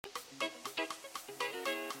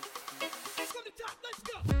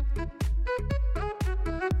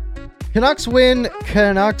Canucks win,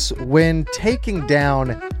 taking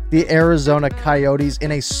down the Arizona Coyotes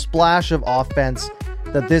in a splash of offense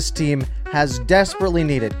that this team has desperately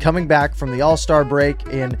needed. Coming back from the All-Star break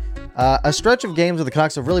in a stretch of games where the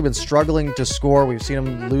Canucks have really been struggling to score. We've seen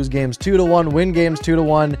them lose games 2-1, win games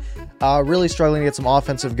 2-1, really struggling to get some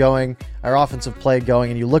offensive play going.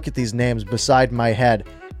 And you look at these names beside my head: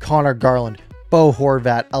 Connor Garland, Bo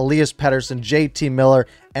Horvat, Elias Pettersson, JT Miller,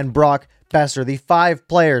 and Brock Boeser, the 5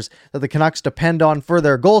 players that the Canucks depend on for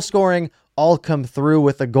their goal scoring, all come through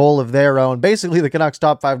with a goal of their own. Basically, the Canucks'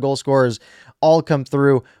 top 5 goal scorers all come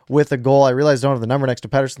through with a goal. I realize I don't have the number next to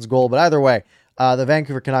Pettersson's goal, but either way, the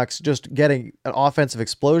Vancouver Canucks just getting an offensive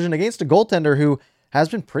explosion against a goaltender who has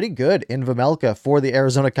been pretty good in Vejmelka for the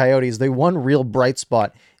Arizona Coyotes. They one real bright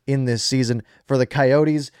spot in this season for the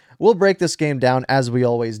Coyotes. We'll break this game down as we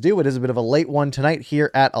always do. It is a bit of a late one tonight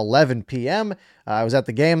here at 11 p.m. I was at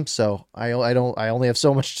the game, so I only have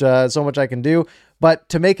so much I can do. But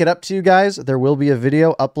to make it up to you guys, there will be a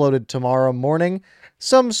video uploaded tomorrow morning.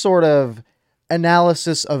 Some sort of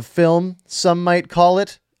analysis of film, some might call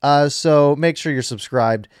it. So make sure you're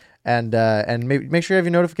subscribed and make sure you have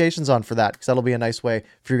your notifications on for that, because that'll be a nice way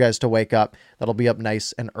for you guys to wake up. That'll be up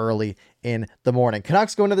nice and early in the morning.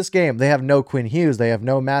 Canucks go into this game. They have no Quinn Hughes. They have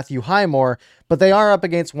no Matthew Highmore, but they are up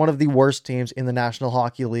against one of the worst teams in the National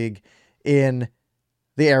Hockey League in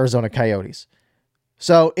the Arizona Coyotes.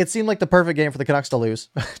 So it seemed like the perfect game for the Canucks to lose,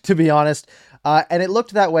 to be honest. And it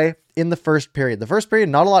looked that way in the first period. The first period,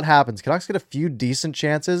 not a lot happens. Canucks get a few decent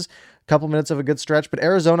chances, a couple minutes of a good stretch, but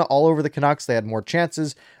Arizona all over the Canucks. They had more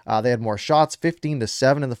chances. They had more shots,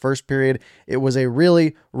 15-7 in the first period. It was a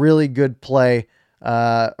really, really good play,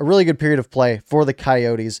 a really good period of play for the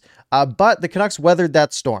Coyotes. But the Canucks weathered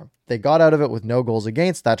that storm. They got out of it with no goals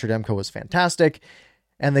against. Thatcher Demko was fantastic.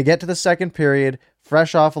 And they get to the second period,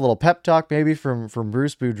 fresh off a little pep talk maybe from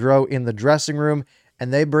Bruce Boudreau in the dressing room,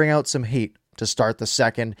 and they bring out some heat to start the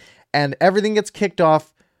second. And everything gets kicked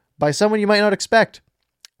off by someone you might not expect,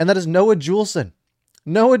 and that is Noah Juulsen.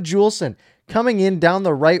 Noah Juulsen coming in down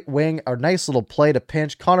the right wing, a nice little play to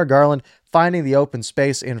pinch. Connor Garland finding the open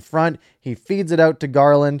space in front. He feeds it out to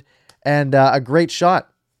Garland, and a great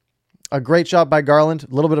shot. A great shot by Garland.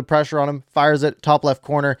 A little bit of pressure on him. Fires it, top left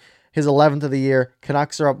corner. His 11th of the year.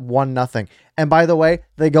 Canucks are up 1-0. And by the way,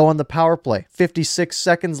 they go on the power play. 56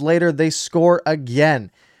 seconds later, they score again.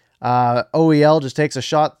 OEL just takes a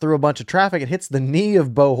shot through a bunch of traffic. It hits the knee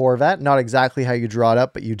of Bo Horvat. Not exactly how you draw it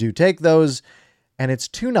up, but you do take those. And it's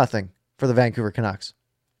 2-0 for the Vancouver Canucks.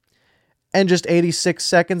 And just 86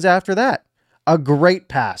 seconds after that, a great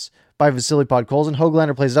pass by Vasily Podkolzin.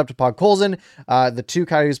 Höglander plays it up to Podkolzin. The two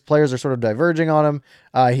Coyotes players are sort of diverging on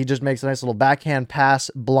him. He just makes a nice little backhand pass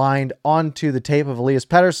blind onto the tape of Elias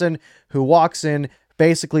Pettersson, who walks in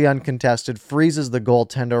basically uncontested, freezes the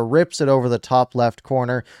goaltender, rips it over the top left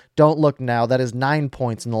corner. Don't look now. That is 9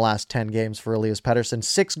 points in the last 10 games for Elias Pettersson.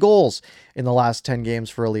 6 goals in the last 10 games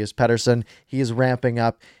for Elias Pettersson. He is ramping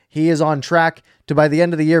up. He is on track to, by the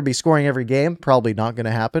end of the year, be scoring every game. Probably not going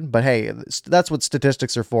to happen, but hey, that's what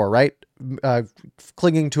statistics are for, right?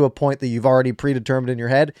 Clinging to a point that you've already predetermined in your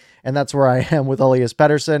head, and that's where I am with Elias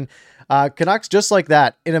Pettersson. Canucks, just like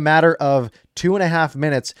that, in a matter of 2.5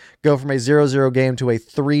 minutes, go from a 0-0 game to a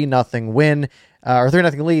 3-0 win, or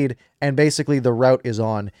 3-0 lead, and basically the rout is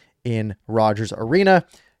on in Rogers Arena.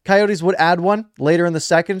 Coyotes would add one later in the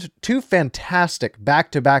second. 2 fantastic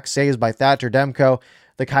back-to-back saves by Thatcher Demko.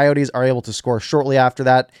 The Coyotes are able to score shortly after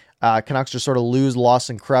that. Canucks just sort of lose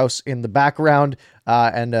Lawson Krause in the background,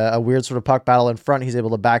 and a weird sort of puck battle in front. He's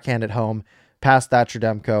able to backhand it home past Thatcher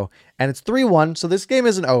Demko, and it's 3-1, so this game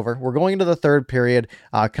isn't over. We're going into the third period.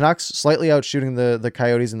 Canucks slightly outshooting the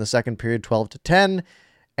Coyotes in the second period, 12-10,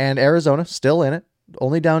 and Arizona still in it,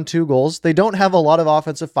 only down 2 goals. They don't have a lot of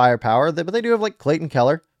offensive firepower, but they do have like Clayton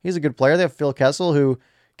Keller. He's a good player. They have Phil Kessel, who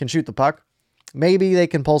can shoot the puck. Maybe they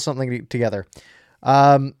can pull something together.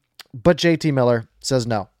 But JT Miller says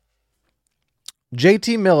no.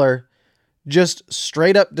 JT Miller just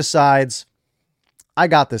straight up decides, I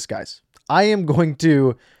got this, guys. I am going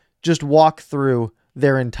to just walk through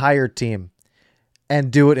their entire team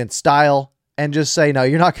and do it in style and just say, no,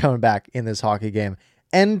 you're not coming back in this hockey game.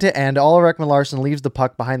 End to end, Oliver Ekman-Larsson leaves the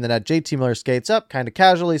puck behind the net. JT Miller skates up kind of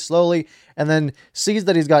casually, slowly, and then sees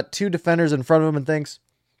that he's got 2 defenders in front of him and thinks,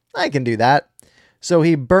 I can do that. So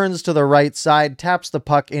he burns to the right side, taps the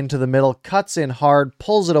puck into the middle, cuts in hard,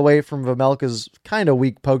 pulls it away from Vejmelka's kind of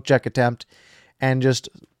weak poke check attempt, and just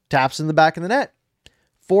taps in the back of the net.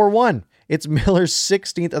 4-1. It's Miller's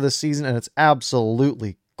 16th of the season, and it's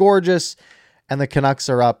absolutely gorgeous. And the Canucks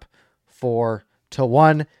are up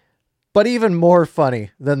 4-1. But even more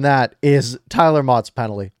funny than that is Tyler Mott's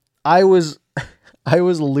penalty. I was I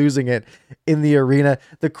was losing it in the arena.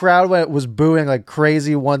 The crowd was booing like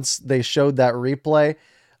crazy once they showed that replay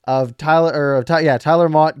of Tyler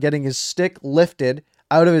Motte getting his stick lifted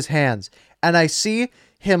out of his hands. And I see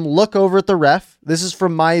him look over at the ref. This is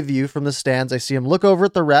from my view from the stands. I see him look over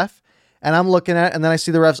at the ref, and I'm looking at it, and then I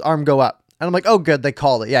see the ref's arm go up. And I'm like, oh, good, they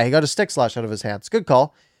called it. Yeah, he got a stick slash out of his hands. Good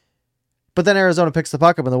call. But then Arizona picks the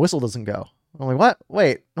puck up and the whistle doesn't go. I'm like, what?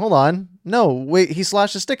 Wait, hold on. No, wait, he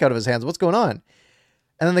slashed a stick out of his hands. What's going on?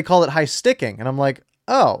 And then they call it high sticking. And I'm like,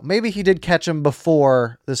 oh, maybe he did catch him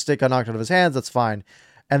before the stick got knocked out of his hands. That's fine.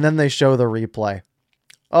 And then they show the replay.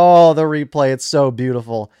 Oh, the replay. It's so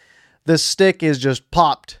beautiful. The stick is just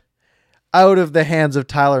popped out of the hands of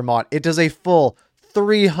Tyler Motte. It does a full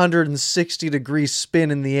 360-degree spin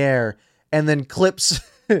in the air and then clips,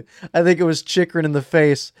 I think it was Chychrun in the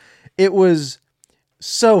face. It was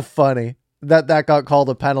so funny that got called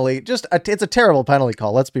a penalty. It's a terrible penalty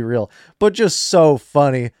call, let's be real, but just so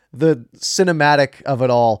funny. The cinematic of it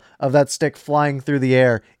all, of that stick flying through the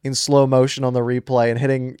air in slow motion on the replay and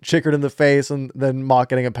hitting Chychrun in the face and then Motte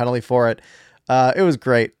getting a penalty for it. It was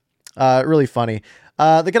great. Really funny.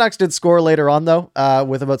 The Canucks did score later on, though,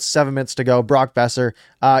 with about 7 minutes to go. Brock Boeser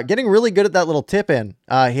getting really good at that little tip in.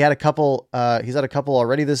 He's had a couple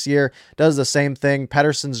already this year. Does the same thing.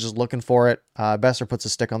 Pettersson's just looking for it. Boeser puts a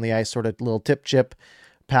stick on the ice, sort of little tip chip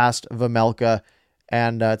past Vejmelka,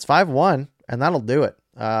 and it's 5-1, and that'll do it.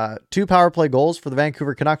 2 power play goals for the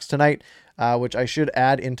Vancouver Canucks tonight, which I should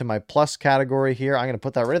add into my plus category here. I'm going to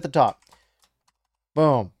put that right at the top.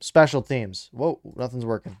 Boom. Special teams. Whoa, nothing's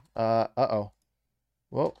working. Uh-oh.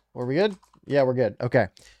 Whoa, were we good? Yeah, we're good. Okay.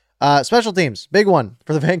 Special teams, big one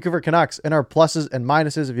for the Vancouver Canucks and our pluses and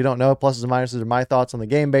minuses. If you don't know, pluses and minuses are my thoughts on the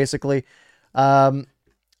game, basically.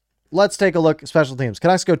 Let's take a look at special teams.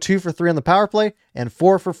 Canucks go 2 for 3 on the power play and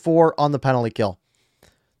 4 for 4 on the penalty kill.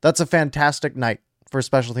 That's a fantastic night for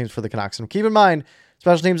special teams for the Canucks. And keep in mind,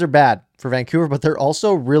 special teams are bad for Vancouver, but they're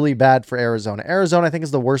also really bad for Arizona. Arizona, I think,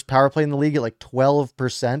 is the worst power play in the league at like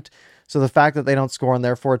 12%. So the fact that they don't score on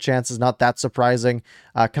their 4 chances is not that surprising.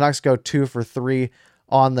 Canucks go 2 for 3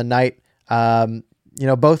 on the night.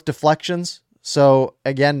 Both deflections. So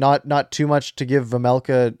again, not too much to give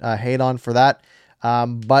Vejmelka hate on for that.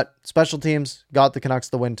 But special teams got the Canucks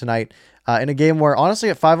the win tonight in a game where honestly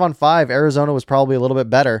at 5-on-5, Arizona was probably a little bit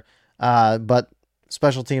better. But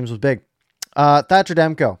special teams was big. Thatcher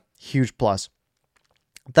Demko, huge plus.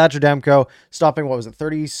 Thatcher Demko stopping,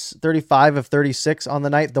 35 of 36 on the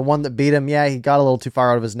night. The one that beat him, yeah, he got a little too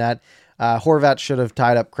far out of his net. Horvat should have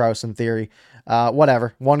tied up Krause in theory.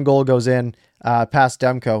 Whatever. 1 goal goes in past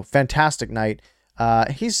Demko. Fantastic night.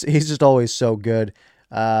 He's just always so good.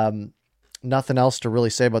 Nothing else to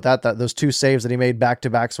really say about that. Those 2 saves that he made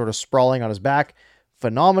back-to-back, sort of sprawling on his back,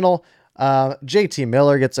 phenomenal. JT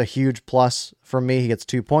Miller gets a huge plus from me. He gets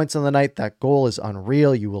 2 points on the night. That goal is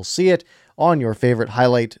unreal. You will see it on your favorite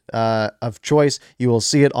highlight of choice. You will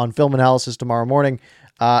see it on film analysis tomorrow morning.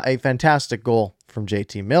 A fantastic goal from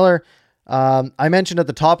JT Miller. I mentioned at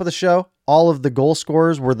the top of the show, all of the goal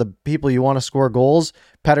scorers were the people you want to score goals.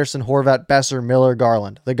 Pettersson, Horvat, Boeser, Miller,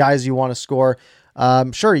 Garland. The guys you want to score.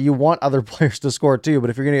 Sure, you want other players to score too, but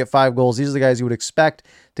if you're going to get 5 goals, these are the guys you would expect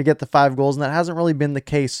to get the 5 goals, and that hasn't really been the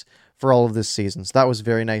case for all of this season. So that was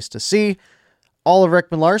very nice to see. Oliver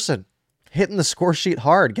Ekman-Larsson hitting the score sheet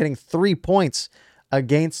hard, getting 3 points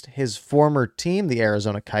against his former team, the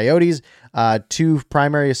Arizona Coyotes. 2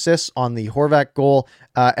 primary assists on the Horvat goal.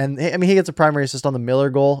 He gets a primary assist on the Miller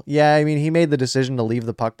goal. Yeah, he made the decision to leave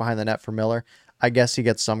the puck behind the net for Miller. I guess he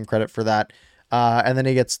gets some credit for that. And then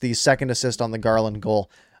he gets the second assist on the Garland goal.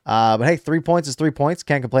 But hey, 3 points is 3 points.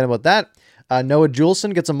 Can't complain about that. Noah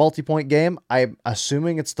Juleson gets a multi-point game. I'm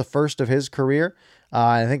assuming it's the first of his career.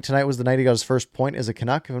 I think tonight was the night he got his first point as a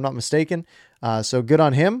Canuck, if I'm not mistaken. So good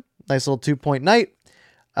on him. Nice little 2-point night.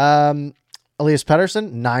 Elias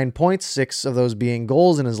Pettersson, 9 points, 6 of those being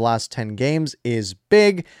goals in his last 10 games is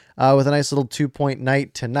big, with a nice little 2-point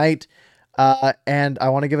night tonight. And I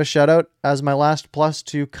want to give a shout out as my last plus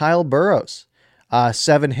to Kyle Burroughs.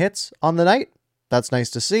 7 hits on the night. That's nice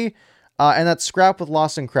to see. And that scrap with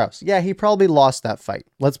Lawson Krause. Yeah, he probably lost that fight.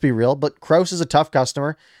 Let's be real. But Krause is a tough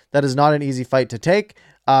customer. That is not an easy fight to take.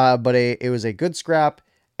 But it was a good scrap.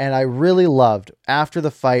 And I really loved after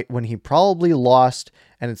the fight when he probably lost.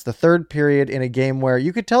 And it's the third period in a game where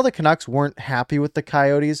you could tell the Canucks weren't happy with the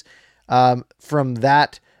Coyotes. From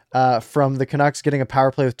the Canucks getting a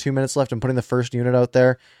power play with 2 minutes left and putting the first unit out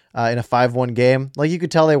there in a 5-1 game. Like, you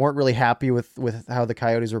could tell they weren't really happy with how the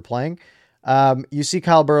Coyotes were playing. You see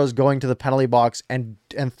Kyle Burroughs going to the penalty box and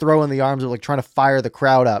throwing the arms of, like, trying to fire the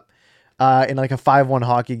crowd up. in like a 5-1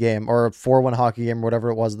 hockey game or a 4-1 hockey game or whatever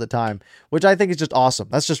it was at the time, which I think is just awesome.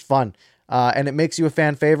 That's just fun. And it makes you a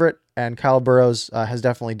fan favorite. And Kyle Burroughs has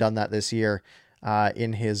definitely done that this year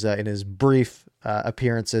in his brief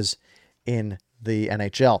appearances in the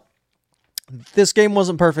NHL. This game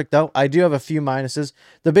wasn't perfect, though. I do have a few minuses.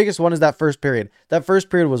 The biggest one is that first period. That first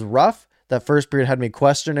period was rough. That first period had me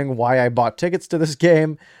questioning why I bought tickets to this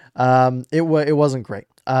game. It wasn't great.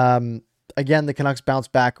 Again, the Canucks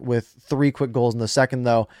bounced back with 3 quick goals in the second,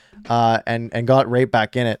 though, and got right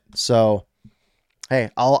back in it. So, hey,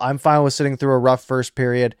 I'm fine with sitting through a rough first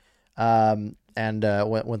period. When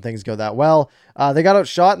things go that well, they got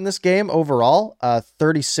outshot in this game overall,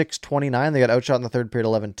 36-29. They got outshot in the third period,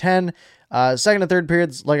 11-10. Second and third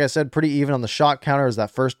periods, like I said, pretty even on the shot counter. It was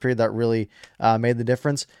that first period that really made the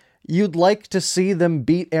difference. You'd like to see them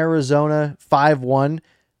beat Arizona 5-1,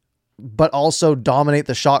 but also dominate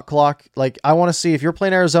the shot clock. Like, I want to see, if you're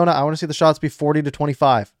playing Arizona, I want to see the shots be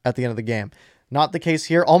 40-25 at the end of the game. Not the case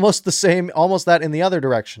here. Almost the same, almost that in the other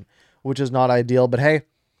direction, which is not ideal. But hey,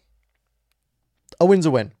 a win's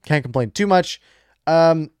a win. Can't complain too much.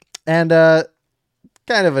 Kind of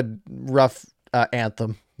a rough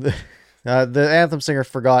anthem. The anthem singer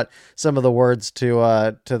forgot some of the words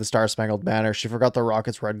to the Star Spangled Banner. She forgot the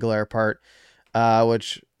Rockets Red Glare part,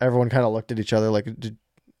 which everyone kind of looked at each other like,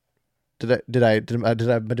 did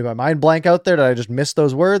my mind blank out there? Did I just miss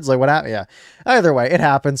those words? Like, what happened? Yeah. Either way, it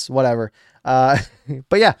happens. Whatever. But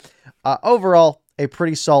yeah, overall, a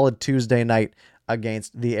pretty solid Tuesday night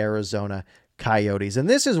against the Arizona Coyotes. And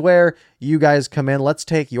this is where you guys come in. Let's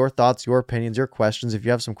take your thoughts, your opinions, your questions. If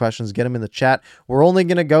you have some questions, get them in the chat. We're only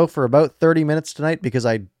going to go for about 30 minutes tonight because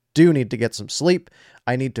I do need to get some sleep.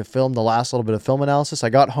 I need to film the last little bit of film analysis.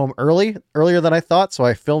 I got home earlier than I thought, so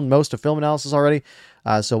I filmed most of film analysis already.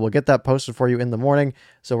 So we'll get that posted for you in the morning.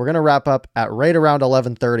 So we're going to wrap up at right around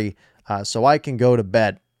 11:30 so I can go to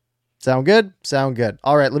bed. Sound good? Sound good.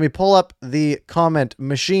 All right, let me pull up the comment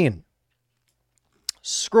machine.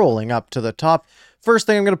 Scrolling up to the top. First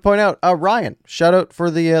thing I'm going to point out, Ryan, shout out for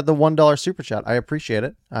the $1 super chat. I appreciate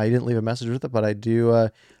it. You didn't leave a message with it, but I do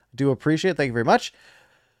appreciate it. Thank you very much.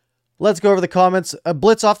 Let's go over the comments. A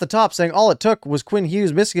blitz off the top saying all it took was Quinn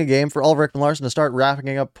Hughes missing a game for Oliver Ekman-Larsson to start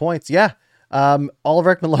racking up points. Yeah.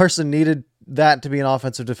 Oliver Ekman-Larsson needed that to be an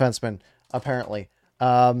offensive defenseman, apparently.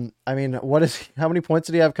 I mean, how many points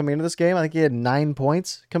did he have coming into this game? I think he had 9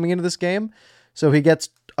 points coming into this game. So he gets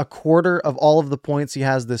a quarter of all of the points he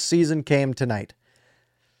has this season came tonight.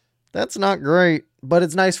 That's not great, but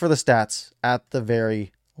it's nice for the stats at the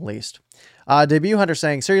very least. Debut Hunter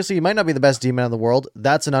saying, seriously, he might not be the best demon in the world.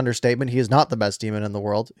 That's an understatement. He is not the best demon in the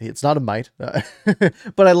world. It's not a might.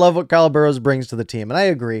 But I love what Kyle Burroughs brings to the team, and I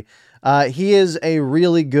agree. He is a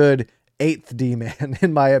really good 8th D-man,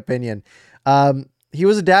 in my opinion. He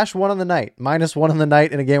was a -1 on the night, -1 on the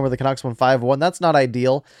night in a game where the Canucks won 5-1. That's not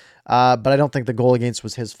ideal. But I don't think the goal against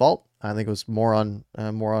was his fault. I think it was more on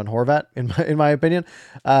Horvat in my opinion.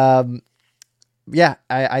 Yeah,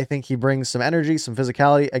 I think he brings some energy, some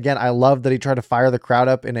physicality. Again, I love that he tried to fire the crowd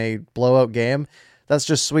up in a blowout game. That's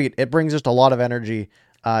just sweet. It brings just a lot of energy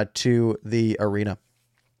to the arena.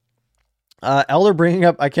 Elder bringing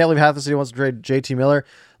up, I can't believe half the city wants to trade JT Miller.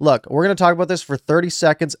 Look, we're going to talk about this for 30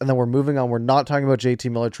 seconds and then we're moving on. We're not talking about JT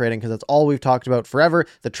Miller trading because that's all we've talked about forever.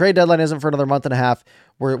 The trade deadline isn't for another month and a half.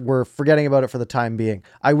 We're forgetting about it for the time being.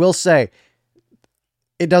 I will say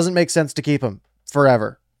it doesn't make sense to keep him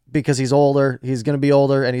forever because he's older. He's going to be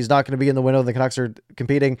older and he's not going to be in the window. The Canucks are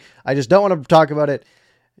competing. I just don't want to talk about it.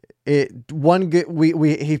 He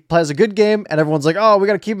plays a good game and everyone's like, oh, we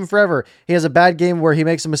got to keep him forever. He has a bad game where he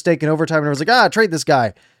makes a mistake in overtime and everyone's like, trade this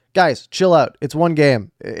guy. Guys, chill out. It's one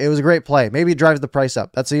game. It was a great play. Maybe it drives the price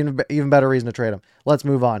up. That's an even better reason to trade him. Let's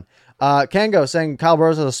move on. Kango saying Kyle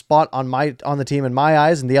Burroughs has a spot on the team in my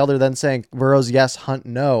eyes, and the Elder then saying Burroughs yes, Hunt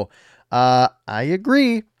no. I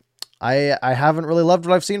agree. I haven't really loved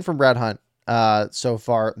what I've seen from Brad Hunt so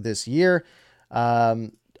far this year.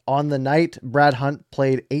 On the night, Brad Hunt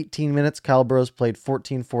played 18 minutes. Kyle Burroughs played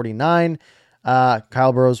 14:49.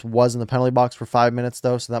 Kyle Burroughs was in the penalty box for 5 minutes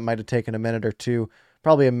though, so that might have taken a minute or two,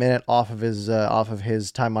 probably a minute off of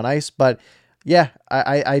his time on ice. But yeah,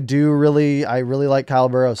 I really like Kyle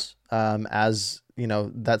Burroughs as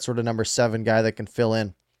that sort of number 7 guy that can fill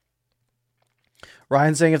in.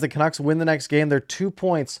 Ryan saying if the Canucks win the next game, they're 2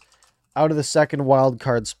 points out of the second wild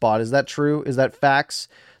card spot. Is that true? Is that facts?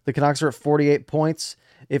 The Canucks are at 48 points.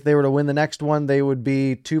 If they were to win the next one, they would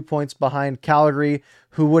be 2 points behind Calgary,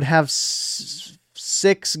 who would have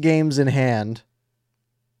 6 games in hand.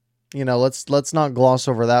 Let's not gloss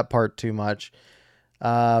over that part too much.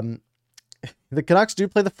 The Canucks do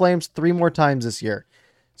play the Flames 3 more times this year.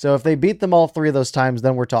 So if they beat them all 3 of those times,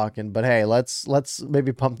 then we're talking. But hey, let's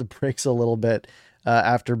maybe pump the brakes a little bit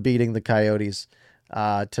after beating the Coyotes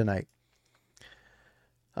tonight.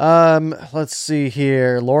 Let's see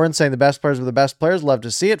here. Lauren saying the best players were the best players. Love to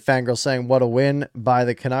see it. Fangirl saying what a win by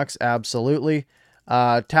the Canucks. Absolutely.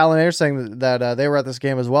 Talon saying that they were at this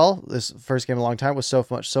game as well. This first game in a long time was so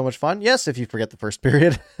much fun. Yes, if you forget the first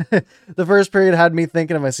period. The first period had me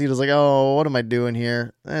thinking in my seat. I was like, oh, what am I doing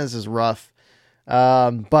here? This is rough.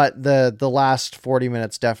 But the last 40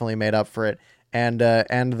 minutes definitely made up for it. And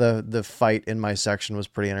the fight in my section was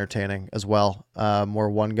pretty entertaining as well. Where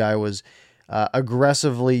one guy was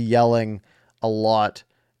aggressively yelling a lot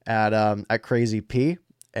at Crazy P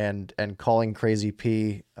and calling Crazy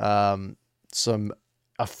P some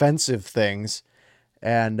offensive things,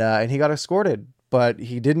 and he got escorted, but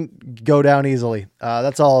he didn't go down easily.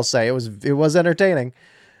 That's all I'll say. It was entertaining.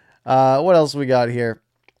 What else we got here?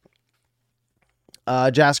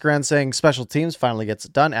 Jaskran saying special teams finally gets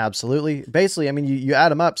it done. Absolutely. Basically, I mean, you add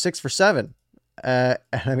them up, 6 for 7. And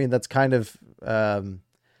I mean, that's kind of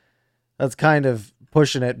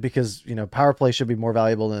pushing it because, power play should be more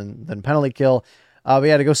valuable than penalty kill. We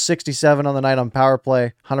had to go 67 on the night on power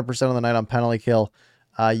play, 100% on the night on penalty kill.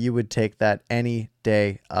 You would take that any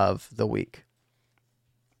day of the week.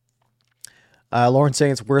 Lauren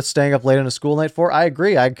saying it's worth staying up late on a school night for. I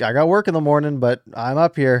agree. I got work in the morning, but I'm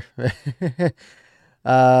up here.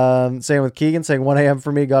 Same with Keegan saying 1 a.m.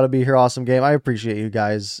 for me. Got to be here. Awesome game. I appreciate you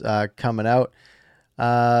guys coming out.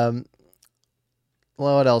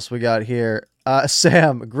 What else we got here?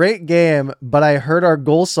 Sam, great game, but I heard our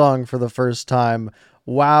goal song for the first time.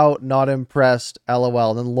 Wow, not impressed.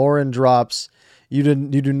 LOL. Then Lauren drops, you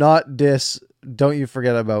do not diss. Don't you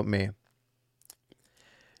forget about me.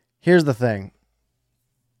 Here's the thing.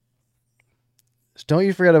 Don't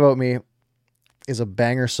You Forget About Me is a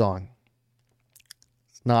banger song.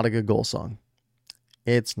 It's not a good goal song.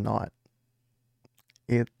 It's not.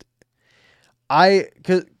 Cause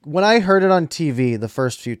when I heard it on TV the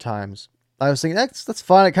first few times, I was thinking that's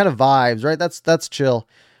fun. It kind of vibes, right? That's chill.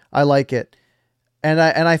 I like it. And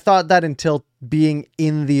I thought that until being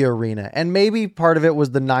in the arena. And maybe part of it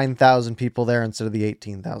was the 9,000 people there instead of the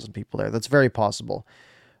 18,000 people there. That's very possible.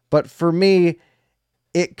 But for me,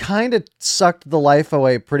 it kind of sucked the life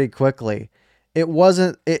away pretty quickly. It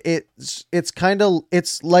wasn't, it's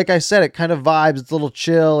like I said, it kind of vibes. It's a little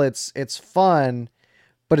chill. It's fun,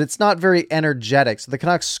 but it's not very energetic. So the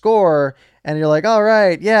Canucks score and you're like, all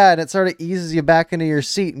right, yeah. And it sort of eases you back into your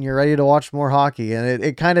seat and you're ready to watch more hockey. And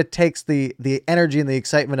it kind of takes the energy and the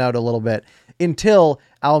excitement out a little bit until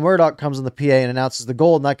Al Murdoch comes on the PA and announces the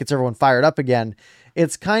goal and that gets everyone fired up again.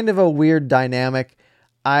 It's kind of a weird dynamic.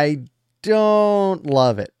 I don't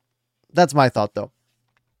love it. That's my thought though.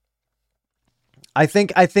 I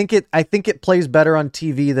think it plays better on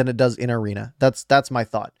TV than it does in arena. That's my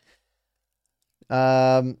thought.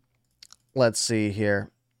 Let's see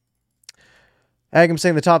here. I'm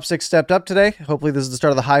saying the top 6 stepped up today. Hopefully this is the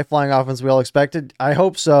start of the high-flying offense we all expected. I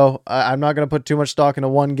hope so. I'm not going to put too much stock into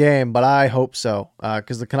one game, but I hope so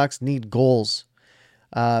because the Canucks need goals.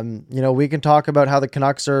 We can talk about how the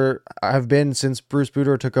Canucks have been since Bruce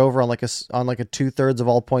Boudreau took over on like a 2/3 of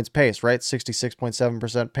all points pace, right?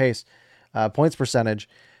 66.7% pace, points percentage.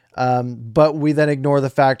 But we then ignore the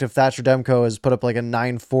fact if Thatcher Demko has put up like a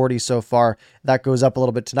 940 so far, that goes up a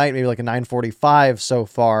little bit tonight, maybe like a 945 so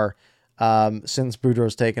far. Since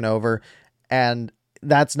Boudreau's taken over, and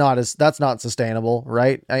that's not sustainable,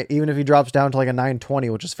 right? Even if he drops down to like a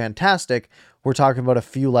 920, which is fantastic, we're talking about a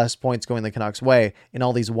few less points going the Canucks' way in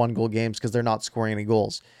all these 1-goal games because they're not scoring any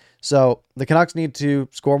goals. So the Canucks need to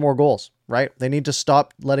score more goals, right? They need to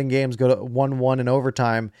stop letting games go to 1-1 in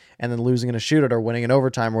overtime and then losing in a shootout or winning in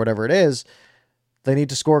overtime or whatever it is. They need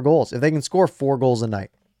to score goals. If they can score 4 goals a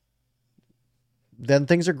night, then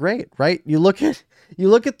things are great, right? You look at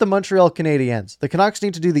the Montreal Canadiens. The Canucks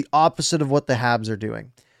need to do the opposite of what the Habs are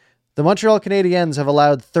doing. The Montreal Canadiens have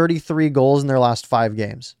allowed 33 goals in their last 5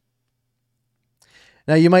 games.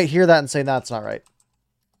 Now you might hear that and say that's not right.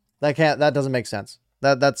 That doesn't make sense.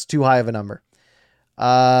 That's too high of a number.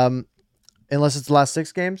 Unless it's the last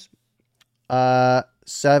 6 games.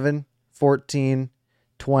 7, 14,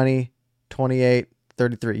 20, 28,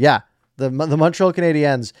 33. Yeah. The Montreal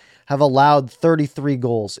Canadiens have allowed 33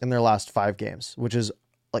 goals in their last 5 games, which is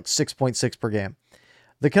like 6.6 per game.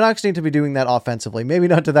 The Canucks need to be doing that offensively. Maybe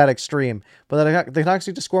not to that extreme, but the Canucks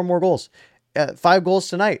need to score more goals. 5 goals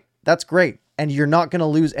tonight. That's great. And you're not going to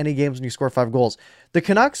lose any games when you score 5 goals. The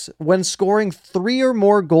Canucks, when scoring 3 or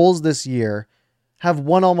more goals this year, have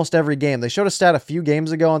won almost every game. They showed a stat a few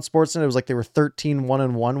games ago on Sportsnet. It was like they were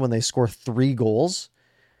 13-1-1 when they score 3 goals.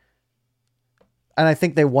 And I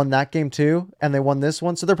think they won that game too, and they won this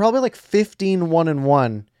one. So they're probably like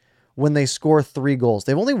 15-1-1 when they score 3 goals.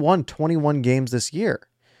 They've only won 21 games this year.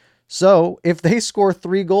 So if they score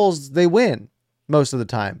 3 goals, they win most of the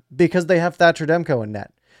time because they have Thatcher Demko in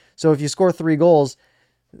net. So if you score 3 goals,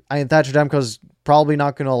 Thatcher Demko's probably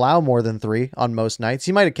not going to allow more than 3 on most nights.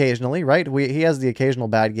 He might occasionally, right? He has the occasional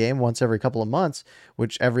bad game once every couple of months,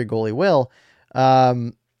 which every goalie will.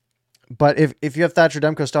 But if you have Thatcher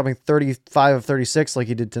Demko stopping 35 of 36 like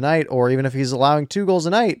he did tonight, or even if he's allowing 2 goals a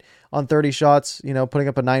night on 30 shots, putting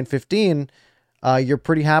up a 915, you're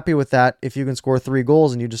pretty happy with that if you can score 3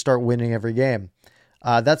 goals and you just start winning every game.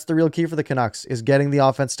 That's the real key for the Canucks, is getting the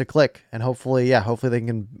offense to click. And hopefully they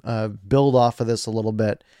can build off of this a little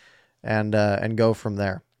bit and go from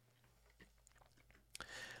there.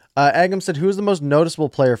 Agam said, who's the most noticeable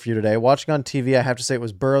player for you today? Watching on TV, I have to say it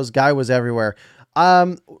was Burrows. Guy was everywhere.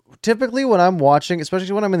 Typically when I'm watching,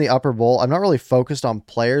 especially when I'm in the upper bowl, I'm not really focused on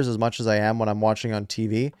players as much as I am when I'm watching on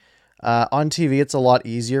TV. On TV, it's a lot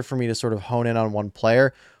easier for me to sort of hone in on one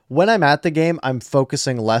player. When I'm at the game, I'm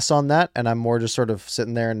focusing less on that, and I'm more just sort of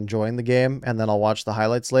sitting there and enjoying the game, and then I'll watch the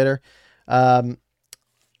highlights later. I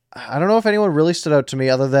don't know if anyone really stood out to me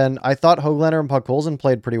other than I thought Höglander and Podkolzin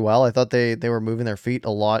played pretty well. I thought they were moving their feet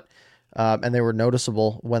a lot, and they were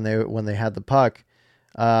noticeable when they had the puck.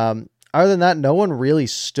 Other than that, no one really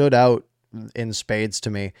stood out in spades to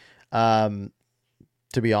me, to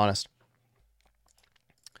be honest.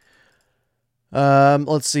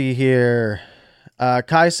 Let's see here.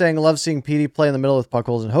 Kai saying, love seeing PD play in the middle with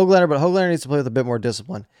Podkolzin and Höglander, but Höglander needs to play with a bit more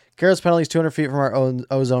discipline. Careless penalties 200 feet from our own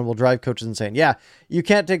O-zone will drive coaches insane. Yeah, you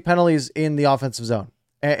can't take penalties in the offensive zone.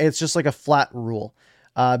 It's just like a flat rule,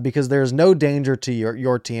 because there's no danger to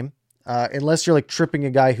your team, unless you're like tripping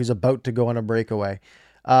a guy who's about to go on a breakaway.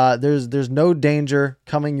 There's no danger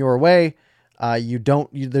coming your way. You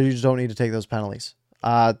just don't need to take those penalties.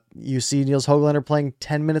 You see Nils Höglander playing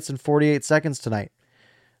 10 minutes and 48 seconds tonight.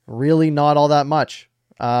 Really not all that much.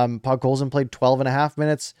 Podkolzin played 12 and a half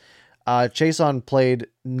minutes. Chason played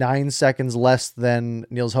 9 seconds less than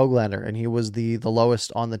Nils Höglander, and he was the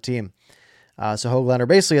lowest on the team. So Höglander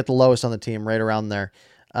basically at the lowest on the team, right around there.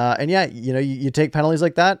 And yeah, you take penalties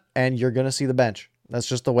like that and you're going to see the bench. That's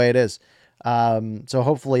just the way it is. So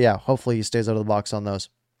hopefully he stays out of the box on those.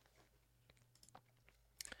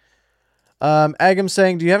 Agam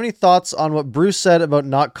saying, do you have any thoughts on what Bruce said about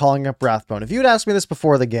not calling up Rathbone? If you had asked me this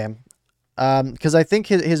before the game, because I think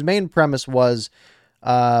his main premise was,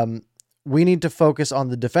 we need to focus on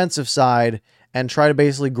the defensive side and try to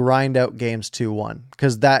basically grind out games 2-1,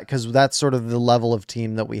 because that's sort of the level of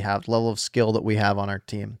team that we have, level of skill that we have on our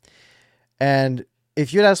team. And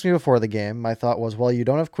if you had asked me before the game, my thought was, well, you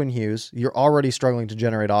don't have Quinn Hughes. You're already struggling to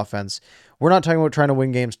generate offense. We're not talking about trying to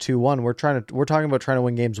win games 2-1. We're talking about trying to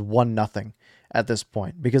win games 1-0 at this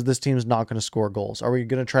point, because this team's not going to score goals. Are we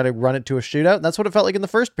going to try to run it to a shootout? That's what it felt like in the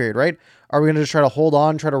first period, right? Are we going to just try to hold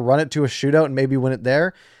on, try to run it to a shootout and maybe win it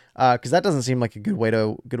there? Because that doesn't seem like a good way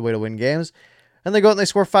to win games. And they go out and they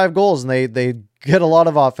score 5 goals and they get a lot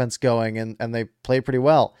of offense going and they play pretty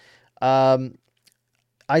well.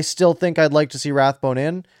 I still think I'd like to see Rathbone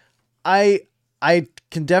in. I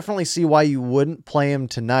can definitely see why you wouldn't play him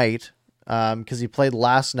tonight, because he played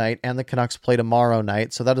last night and the Canucks play tomorrow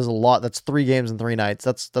night. So that is a lot. That's 3 games in 3 nights.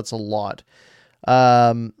 That's a lot.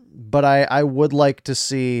 But I would like to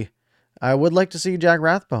see Jack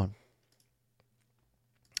Rathbone,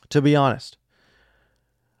 to be honest.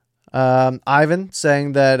 Ivan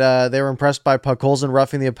saying that they were impressed by Podkolzin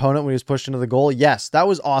roughing the opponent when he was pushed into the goal. Yes, that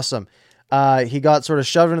was awesome. He got sort of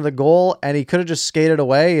shoved into the goal and he could have just skated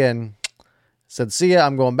away and said, see ya,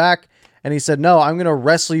 I'm going back. And he said, no, I'm going to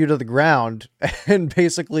wrestle you to the ground and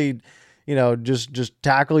basically, just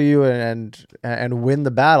tackle you and win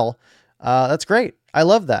the battle. That's great. I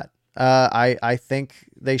love that. I think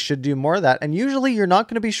they should do more of that. And usually you're not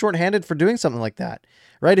going to be shorthanded for doing something like that,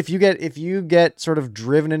 right? If you get sort of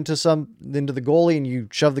driven into the goalie and you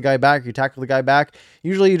shove the guy back, you tackle the guy back,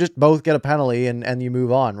 usually you just both get a penalty and you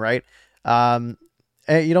move on, right? And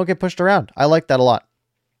you don't get pushed around. I like that a lot.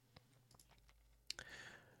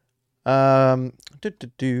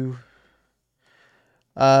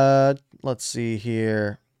 Let's see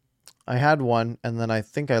here. I had one and then I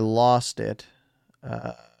think I lost it.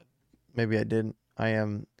 Maybe I didn't. I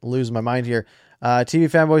am losing my mind here. TV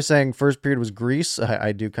fanboy saying first period was grease.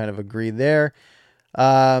 I do kind of agree there.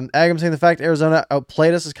 Agam saying the fact Arizona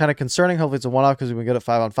outplayed us is kind of concerning. Hopefully it's a one-off because we've been good at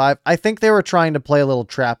 5-on-5. I think they were trying to play a little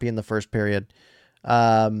trappy in the first period.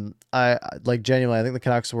 I genuinely, I think the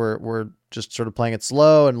Canucks were just sort of playing it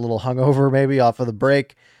slow and a little hungover maybe off of the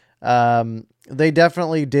break. They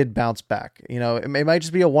definitely did bounce back. It might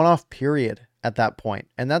just be a one-off period. at that point,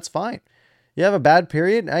 and that's fine. You have a bad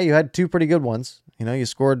period. You had 2 pretty good ones. You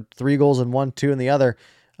scored 3 goals in one, 2 in the other.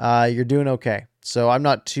 You're doing okay. So I'm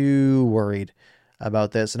not too worried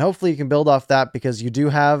about this. And hopefully you can build off that, because you do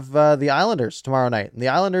have the Islanders tomorrow night. And the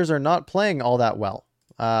Islanders are not playing all that well.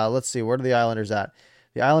 Let's see. Where are the Islanders at?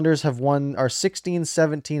 The Islanders are 16,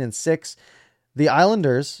 17, and 6. The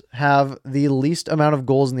Islanders have the least amount of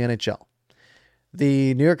goals in the NHL.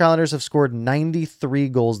 The New York Islanders have scored 93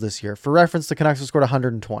 goals this year. For reference, the Canucks have scored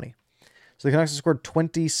 120. So the Canucks have scored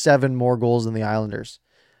 27 more goals than the Islanders.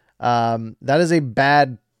 That is a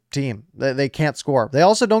bad team. They can't score. They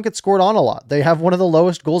also don't get scored on a lot. They have one of the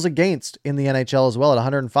lowest goals against in the NHL as well at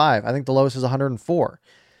 105. I think the lowest is 104.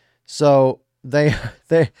 So they're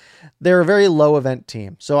a very low event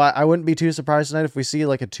team. So I wouldn't be too surprised tonight if we see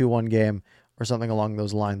like a 2-1 game or something along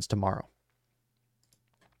those lines tomorrow.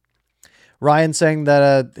 Ryan saying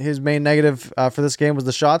that his main negative for this game was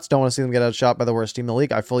the shots. Don't want to see them get outshot by the worst team in the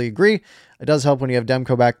league. I fully agree. It does help when you have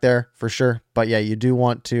Demko back there for sure. But yeah, you do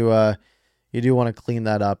want to clean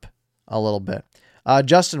that up a little bit.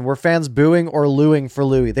 Justin, were fans booing or looing for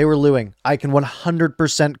Louis? They were looing. I can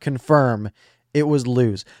 100% confirm it was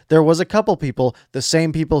lose. There was a couple people, the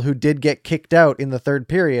same people who did get kicked out in the third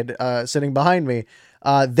period, sitting behind me.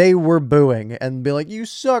 They were booing and be like, "You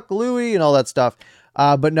suck, Louis," and all that stuff.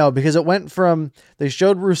 But no, because it went from, they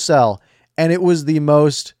showed Roussel and it was the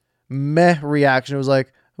most meh reaction. It was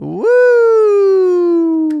like, woo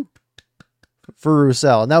for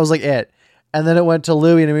Roussel. And that was like it. And then it went to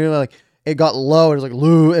Louis and immediately like, it got low. It was like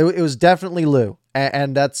Lou. It was definitely Lou.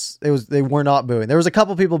 And they were not booing. There was a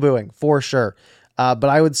couple people booing for sure. But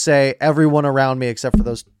I would say everyone around me, except for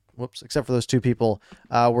those 2 people,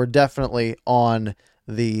 were definitely on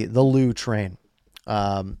the Lou train.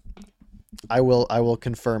 I will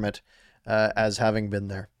confirm it as having been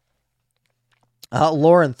there.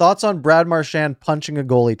 Lauren, thoughts on Brad Marchand punching a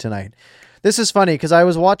goalie tonight? This is funny because I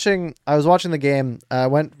was watching the game.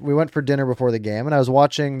 We went for dinner before the game, and I was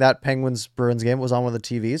watching that Penguins Bruins game. It was on one of the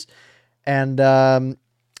TVs, and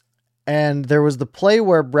there was the play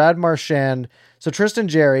where Brad Marchand. So Tristan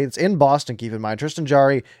Jarry, it's in Boston. Keep in mind, Tristan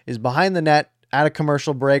Jarry is behind the net at a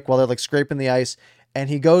commercial break while they're like scraping the ice. And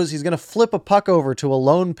he's going to flip a puck over to a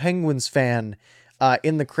lone Penguins fan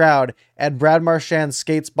in the crowd. And Brad Marchand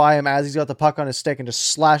skates by him as he's got the puck on his stick and just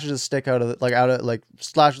slashes his stick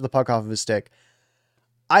slashes the puck off of his stick.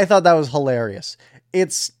 I thought that was hilarious.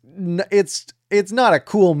 It's not a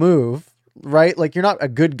cool move, right? Like, you're not a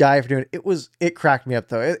good guy for doing it. It cracked me up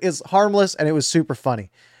though. It's harmless and it was super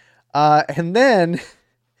funny. And then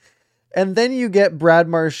you get Brad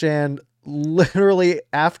Marchand literally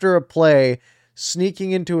after a play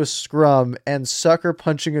sneaking into a scrum and sucker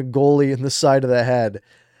punching a goalie in the side of the head.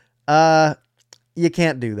 You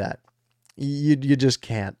can't do that. You just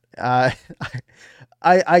can't. I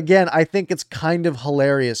think it's kind of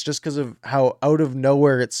hilarious just because of how out of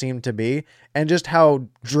nowhere it seemed to be and just how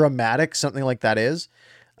dramatic something like that is.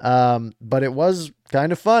 But it was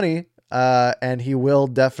kind of funny. And he will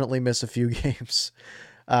definitely miss a few games,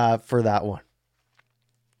 for that one.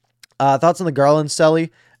 Thoughts on the Garland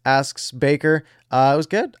Selly? Asks Baker. It was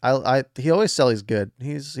good. He always Selly's good.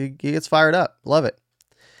 He gets fired up. Love it.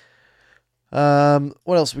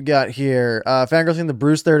 What else we got here? Fangirl seeing the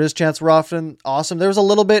Bruce. There it is. Chance Roffin. Awesome. There was a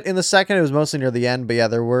little bit in the second. It was mostly near the end, but yeah,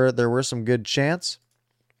 there were some good chants.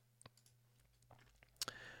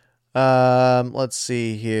 Let's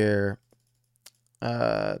see here.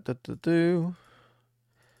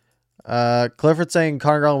 Clifford saying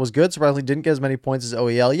Connor Garland was good. Surprisingly didn't get as many points as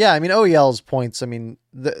OEL. Yeah, I mean, OEL's points, I mean,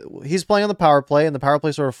 he's playing on the power play, and the power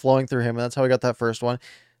play sort of flowing through him, and that's how he got that first one.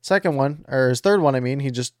 Second one, or his third one, I mean, he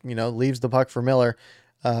just, leaves the puck for Miller.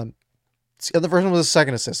 The first one was a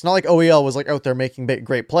second assist. Not like OEL was like out there making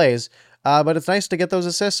great plays, but it's nice to get those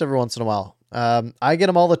assists every once in a while. I get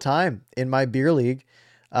them all the time in my beer league.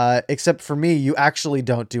 Except for me, you actually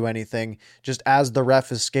don't do anything. Just as the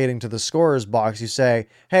ref is skating to the scorer's box, you say,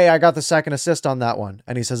 "Hey, I got the second assist on that one."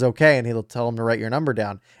 And he says, "Okay." And he'll tell him to write your number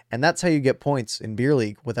down. And that's how you get points in beer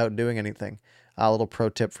league without doing anything. A little pro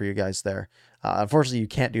tip for you guys there. Unfortunately, you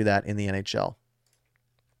can't do that in the NHL.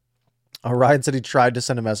 Ryan said he tried to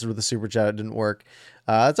send a message with a super chat. It didn't work.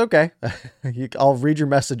 It's okay. I'll read your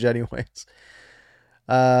message anyways.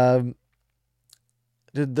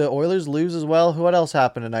 Did the Oilers lose as well? What else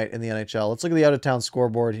happened tonight in the NHL? Let's look at the out-of-town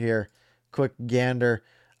scoreboard here. Quick gander.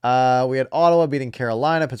 We had Ottawa beating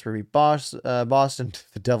Carolina. Pittsburgh beat Boston.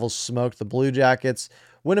 The Devils smoked the Blue Jackets.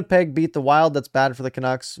 Winnipeg beat the Wild. That's bad for the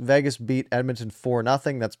Canucks. Vegas beat Edmonton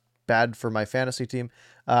 4-0. That's bad for my fantasy team.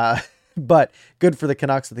 But good for the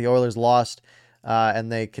Canucks that the Oilers lost.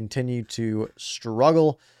 And they continue to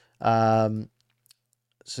struggle. So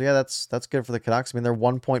yeah, that's good for the Canucks. I mean, they're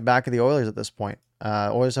 1 point back of the Oilers at this point.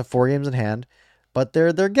 Oilers have 4 games in hand, but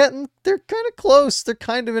they're kind of close. They're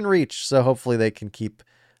kind of in reach. So hopefully they can keep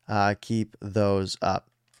those up.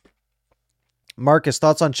 Marcus,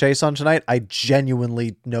 thoughts on Chiasson tonight? I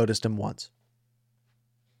genuinely noticed him once.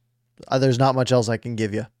 There's not much else I can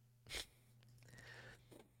give you.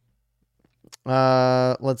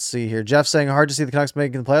 Let's see here. Jeff saying hard to see the Canucks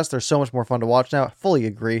making the playoffs. They're so much more fun to watch now. I fully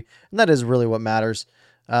agree, and that is really what matters.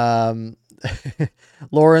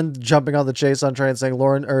 Lauren jumping on the Chiasson train saying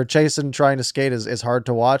Chiasson trying to skate is hard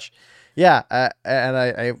to watch. Yeah,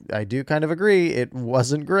 and I do kind of agree. It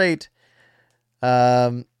wasn't great.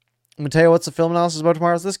 Mateo, what's the film analysis about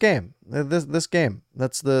tomorrow? It's this game. This game.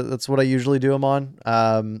 That's what I usually do them on.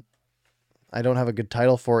 I don't have a good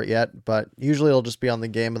title for it yet, but usually it'll just be on the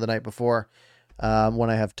game of the night before when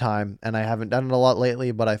I have time. And I haven't done it a lot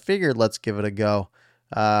lately, but I figured let's give it a go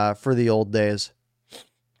for the old days.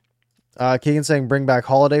 Keegan saying bring back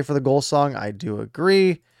Holiday for the goal song. I do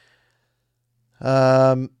agree.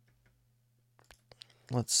 Let's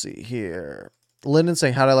see here. Lyndon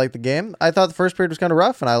saying, how'd I like the game? I thought the first period was kind of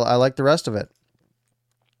rough, and I liked the rest of it.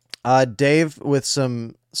 Dave with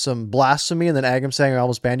some blasphemy, and then Agam saying I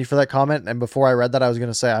almost banned you for that comment. And before I read that, I was going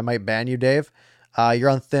to say I might ban you, Dave. You're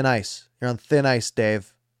on thin ice. You're on thin ice,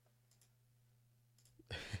 Dave.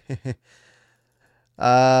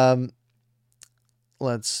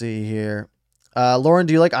 Let's see here. Lauren,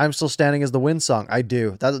 do you like I'm Still Standing as the Win song? I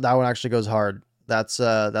do. That one actually goes hard. That's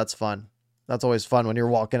fun. That's always fun when you're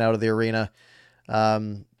walking out of the arena.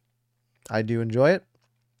 I do enjoy it.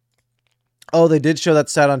 Oh, they did show that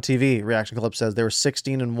stat on TV. Reaction Clip says they were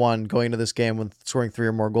 16-1 going into this game when scoring 3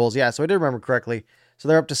 or more goals. Yeah, so I did remember correctly. So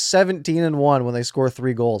they're up to 17-1 when they score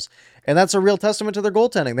 3 goals. And that's a real testament to their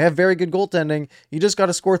goaltending. They have very good goaltending. You just got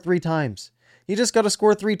to score 3 times.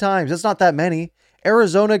 It's not that many.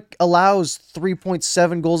 Arizona allows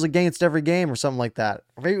 3.7 goals against every game or something like that.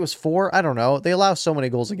 Or maybe it was 4. I don't know. They allow so many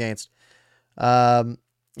goals against.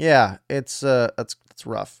 Yeah, it's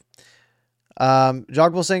rough.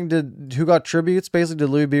 Jog was saying, who got tributes? Basically, did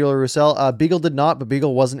Louis, Beagle, or Roussel? Beagle did not, but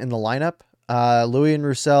Beagle wasn't in the lineup. Louis and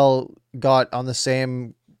Roussel got on the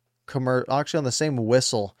same on the same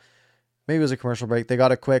whistle. Maybe it was a commercial break. They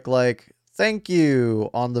got a quick thank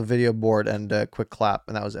you on the video board and a quick clap,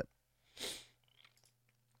 and that was it.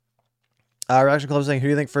 Reaction Club saying, who do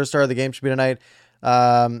you think first star of the game should be tonight?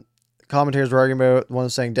 Commentators were arguing about, one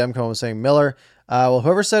was saying Demko, one was saying Miller. Well,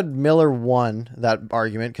 whoever said Miller won that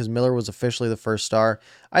argument because Miller was officially the first star.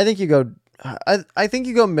 I think you go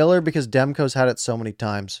Miller because Demko's had it so many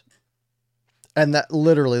times. And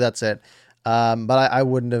that's it. But I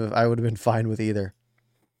would have been fine with either.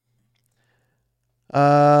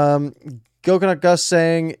 Gokanut Gus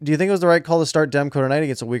saying, do you think it was the right call to start Demko tonight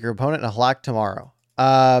against a weaker opponent and Halak tomorrow?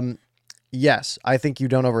 Yes, I think you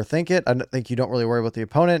don't overthink it. I think you don't really worry about the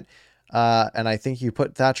opponent. And I think you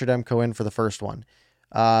put Thatcher Demko in for the first one.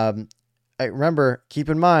 Remember, keep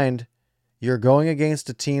in mind, you're going against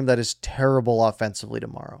a team that is terrible offensively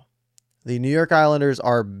tomorrow. The New York Islanders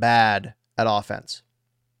are bad at offense.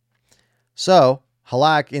 So,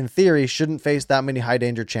 Halak, in theory, shouldn't face that many high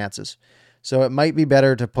danger chances. So it might be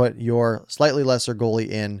better to put your slightly lesser goalie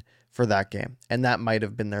in for that game. And that might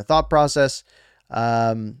have been their thought process.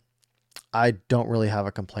 I don't really have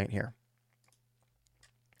a complaint here.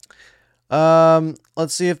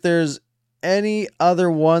 Let's see if there's any other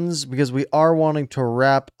ones because we are wanting to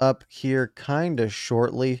wrap up here kind of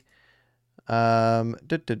shortly. Agam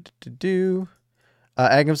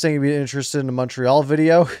saying you'd be interested in a Montreal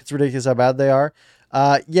video. It's ridiculous how bad they are.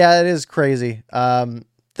 Yeah, it is crazy.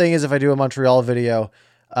 Thing is, if I do a Montreal video,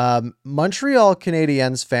 Montreal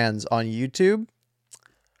Canadiens fans on YouTube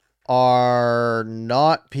are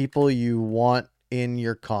not people you want in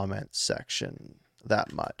your comments section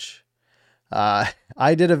that much.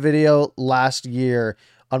 I did a video last year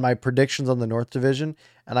on my predictions on the North Division,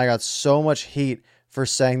 and I got so much heat for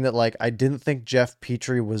saying that I didn't think Jeff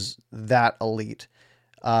Petrie was that elite,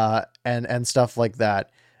 and stuff like that.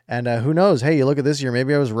 And who knows? Hey, you look at this year,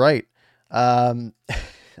 maybe I was right. I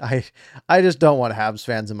just don't want Habs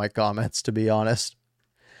fans in my comments, to be honest.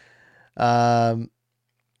 Yeah.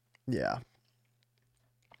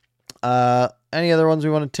 Any other ones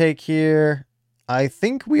we want to take here? I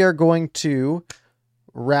think we are going to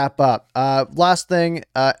wrap up. Last thing,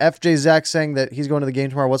 FJ Zach saying that he's going to the game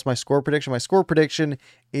tomorrow. What's my score prediction? My score prediction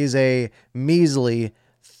is a measly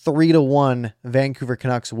 3-1 Vancouver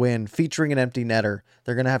Canucks win featuring an empty netter.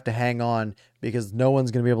 They're going to have to hang on because no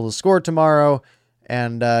one's going to be able to score tomorrow.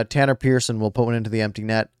 And Tanner Pearson will put one into the empty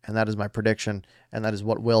net. And that is my prediction. And that is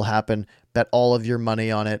what will happen. bet all of your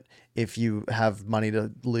money on it if you have money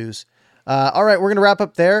to lose. All right, we're going to wrap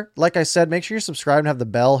up there. Like I said, make sure you're subscribed and have the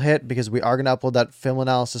bell hit because we are going to upload that film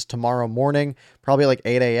analysis tomorrow morning, probably like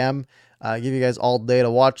 8 a.m. Give you guys all day to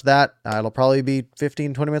watch that. It'll probably be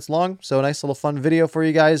 15, 20 minutes long. So a nice little fun video for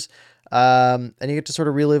you guys. And you get to sort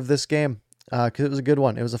of relive this game because it was a good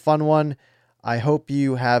one. It was a fun one. I hope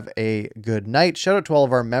you have a good night. Shout out to all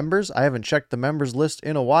of our members. I haven't checked the members list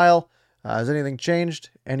in a while. Has anything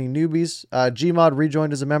changed? Any newbies? Gmod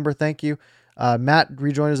rejoined as a member. Thank you. Matt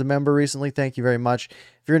rejoined as a member recently. Thank you very much.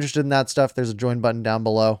 If you're interested in that stuff, there's a join button down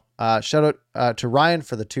below. Shout out to Ryan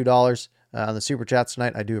for the $2 on the super chats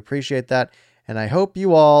tonight. I do appreciate that. And I hope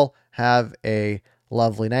you all have a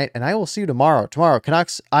lovely night. And I will see you tomorrow. Tomorrow,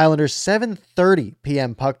 Canucks Islanders, 7:30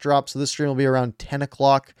 p.m. puck drop. So this stream will be around 10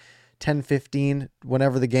 o'clock, 10:15,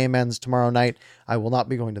 whenever the game ends tomorrow night. I will not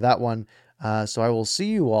be going to that one. So I will see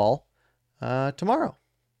you all tomorrow.